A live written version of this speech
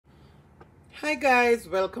Hi guys,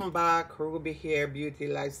 welcome back. Ruby here, beauty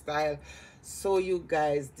lifestyle. So you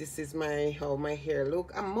guys, this is my how my hair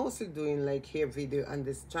look. I'm mostly doing like hair video on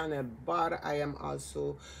this channel, but I am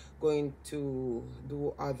also going to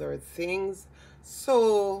do other things.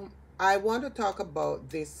 So I want to talk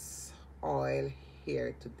about this oil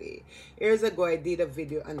here today. Years ago I did a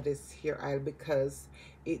video on this hair oil because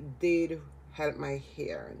it did help my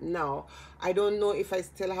hair. Now I don't know if I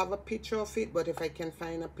still have a picture of it, but if I can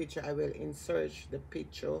find a picture I will insert the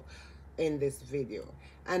picture in this video.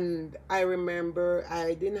 And I remember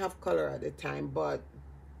I didn't have color at the time, but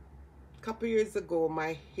a couple years ago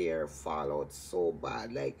my hair fall out so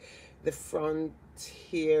bad, like the front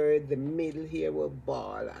here, the middle here were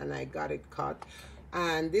bald, and I got it cut.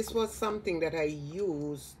 And this was something that I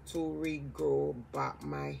used to regrow back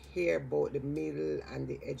my hair, both the middle and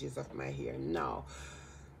the edges of my hair. Now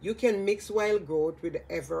you can mix wild growth with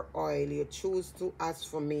whatever oil you choose to. As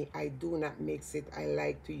for me, I do not mix it. I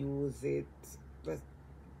like to use it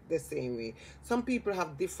the same way. Some people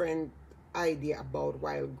have different idea about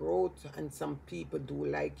wild growth, and some people do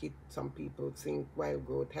like it. Some people think wild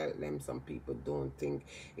growth help them, some people don't think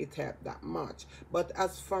it helped that much. But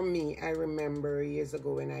as for me, I remember years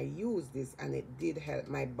ago when I used this, and it did help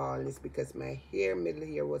my baldness because my hair, middle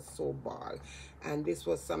hair, was so bald. And this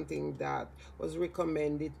was something that was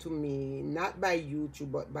recommended to me not by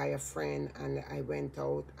YouTube but by a friend, and I went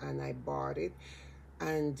out and I bought it.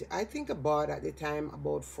 And I think I bought at the time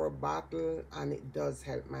about 4 bottles, and it does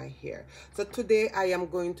help my hair. So today I am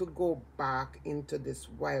going to go back into this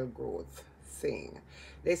wild growth thing.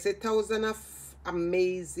 There's 1,000 of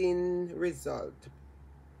amazing result,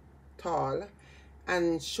 tall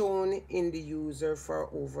and shown in the user for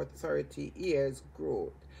over 30 years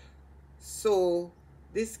growth. So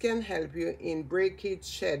this can help you in breakage,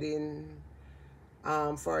 shedding,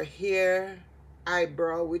 for hair,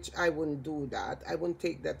 eyebrow, which I wouldn't do that. I wouldn't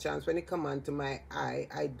take that chance. When it come onto my eye,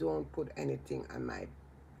 I don't put anything on my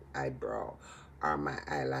eyebrow or my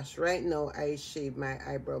eyelash. Right now I shave my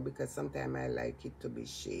eyebrow because sometimes I like it to be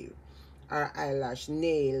shaved, or eyelash,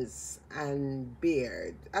 nails, and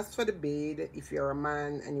beard. As for the beard, if you're a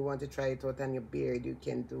man and you want to try it out on your beard, you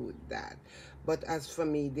can do that. But as for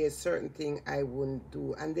me, there's certain thing I wouldn't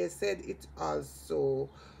do. And they said it also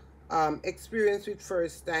experience with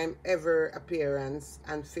first time ever appearance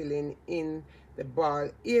and filling in the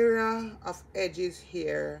bald area of edges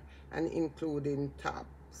here, and including top,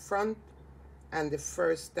 front, and the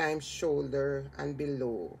first time shoulder and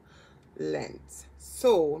below length.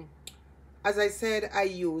 So as I said, I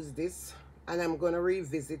use this and I'm gonna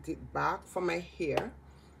revisit it back for my hair,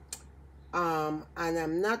 and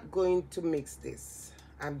I'm not going to mix this.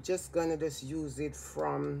 I'm just gonna just use it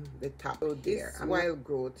from the top. So this wild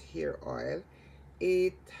growth hair oil,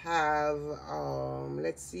 it have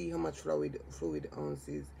let's see how much fluid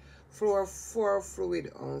ounces. For 4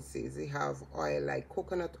 fluid ounces, it have oil like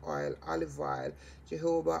coconut oil, olive oil,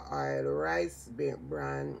 jojoba oil, rice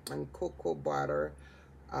bran, and cocoa butter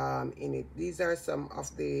in it. These are some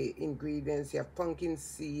of the ingredients. You have pumpkin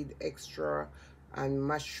seed extra and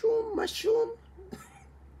mushroom.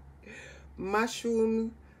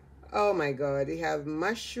 Oh my god, you have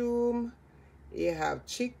mushroom, you have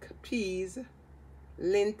chickpeas,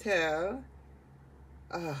 lentil,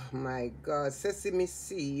 oh my god, sesame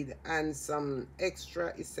seed, and some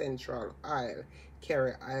extra essential oil,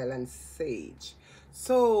 carrot oil, and sage.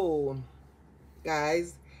 So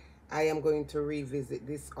guys, I am going to revisit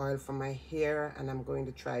this oil for my hair, and I'm going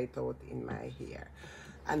to try it out in my hair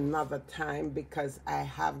another time because I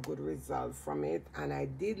have good results from it, and I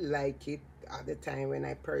did like it at the time when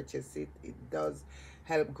I purchased it. It does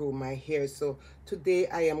help grow my hair. So today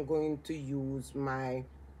I am going to use my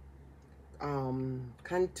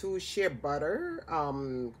Cantu shea butter,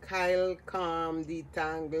 Kyle Calm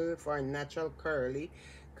Detangle for natural curly,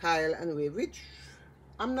 Kyle and wave, which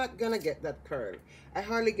I'm not gonna get that curl. I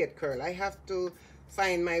hardly get curl. I have to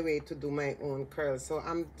find my way to do my own curl. So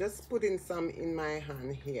I'm just putting some in my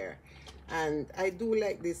hand here, and I do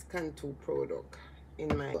like this Cantu product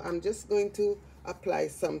in my. So I'm just going to apply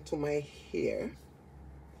some to my hair.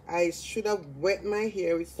 I should have wet my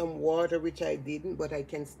hair with some water, which I didn't, but I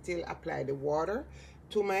can still apply the water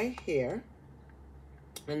to my hair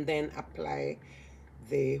and then apply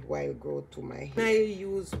the wild growth to my hair. When I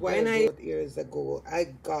used wild growth years ago, I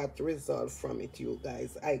got results from it, you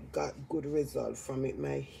guys. I got good results from it.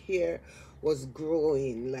 My hair was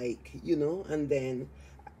growing, like, you know, and then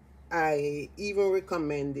I even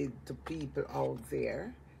recommend it to people out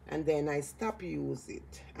there, and then I stopped use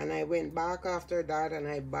it, and I went back after that and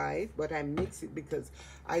I buy it, but I mix it because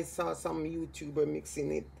I saw some YouTuber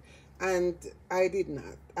mixing it, and I did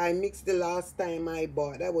not. I mixed the last time I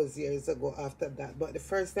bought, that was years ago after that, but the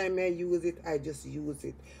first time I use it, I just use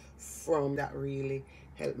it from that really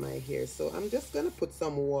helped my hair. So I'm just gonna put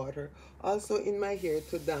some water also in my hair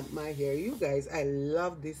to damp my hair. You guys, I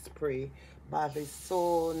love this spray bath. It's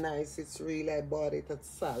so nice. It's really, I bought it at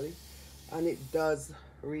Sally, and it does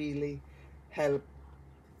really help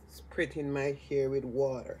spritzing my hair with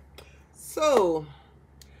water. So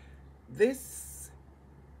this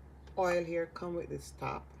oil here come with this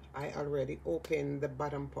top. I already opened the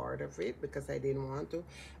bottom part of it because I didn't want to,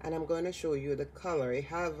 and I'm going to show you the color. It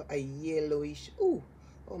have a yellowish, oh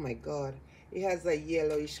my god, it has a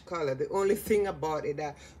yellowish color. The only thing about it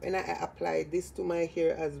that when I apply this to my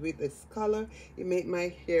hair as with this color, it make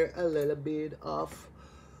my hair a little bit of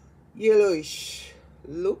yellowish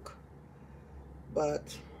look,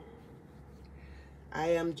 but I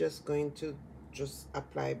am just going to just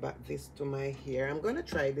apply back this to my hair. I'm going to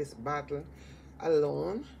try this bottle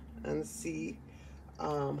alone and see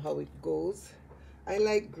how it goes. I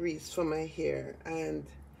like grease for my hair, and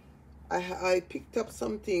I picked up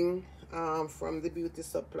something from the beauty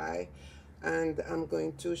supply, and I'm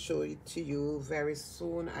going to show it to you very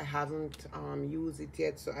soon. I haven't used it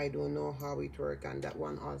yet, so I don't know how it works, and that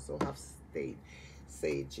one also have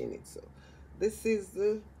sage in it. So this is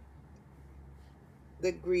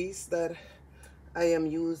the grease that I am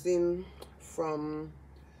using from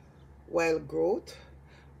Wild Growth,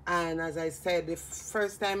 and as I said, the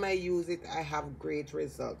first time I use it, I have great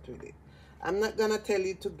result with it. I'm not gonna tell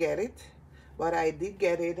you to get it, but I did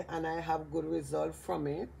get it, and I have good result from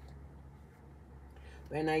it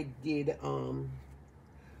when I did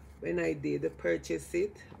purchase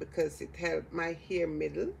it, because it helped my hair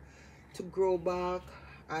middle to grow back,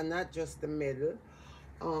 and not just the middle,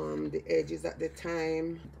 the edges at the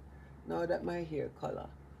time. Now that my hair color,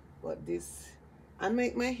 but this, I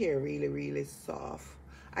make my hair really soft.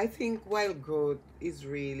 I think Wild Growth is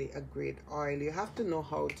really a great oil. You have to know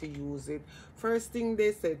how to use it. First thing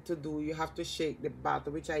they said to do, you have to shake the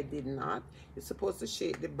bottle, which I did not. You're supposed to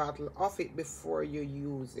shake the bottle off it before you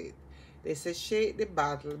use it. They say shake the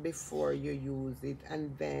bottle before you use it,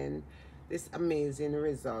 and then this amazing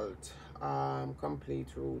result, complete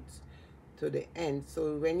roots to the end.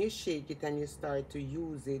 So when you shake it and you start to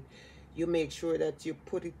use it, you make sure that you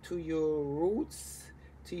put it to your roots,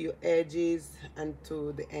 to your edges, and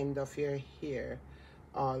to the end of your hair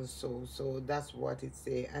also. So that's what it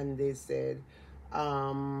say. And they said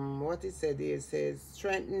what it said here, says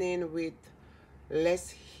strengthening with less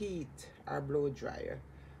heat or blow dryer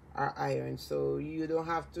or iron. So you don't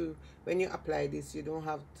have to, when you apply this, you don't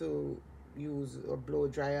have to use a blow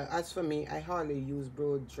dryer. As for me, I hardly use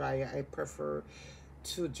blow dryer. I prefer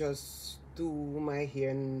to just do my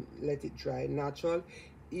hair and let it dry natural.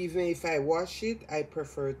 Even if I wash it, I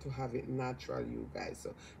prefer to have it natural, you guys.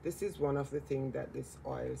 So this is one of the things that this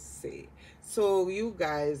oil say. So you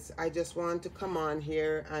guys, I just want to come on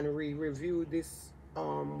here and review this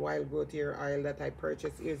Wild Growth hair oil that I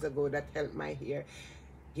purchased years ago that helped my hair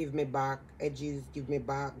give me back edges, give me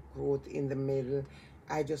back growth in the middle.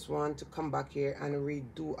 I just want to come back here and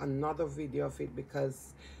redo another video of it,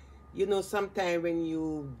 because you know, sometimes when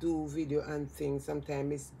you do video and things,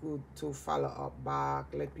 sometimes it's good to follow up back,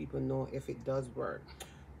 let people know if it does work.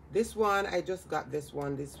 This one, I just got this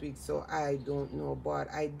one this week, so I don't know, but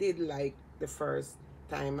I did like the first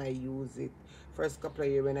time I use it, first couple of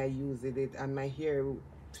years when I used it, and my hair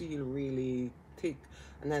feel really thick.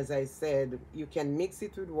 And as I said, you can mix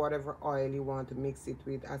it with whatever oil you want to mix it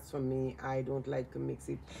with. As for me, I don't like to mix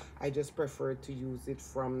it. I just prefer to use it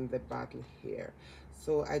from the bottle here.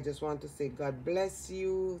 So I just want to say God bless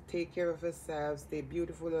you. Take care of yourselves. Stay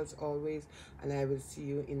beautiful as always. And I will see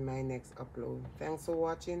you in my next upload. Thanks for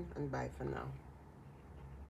watching, and bye for now.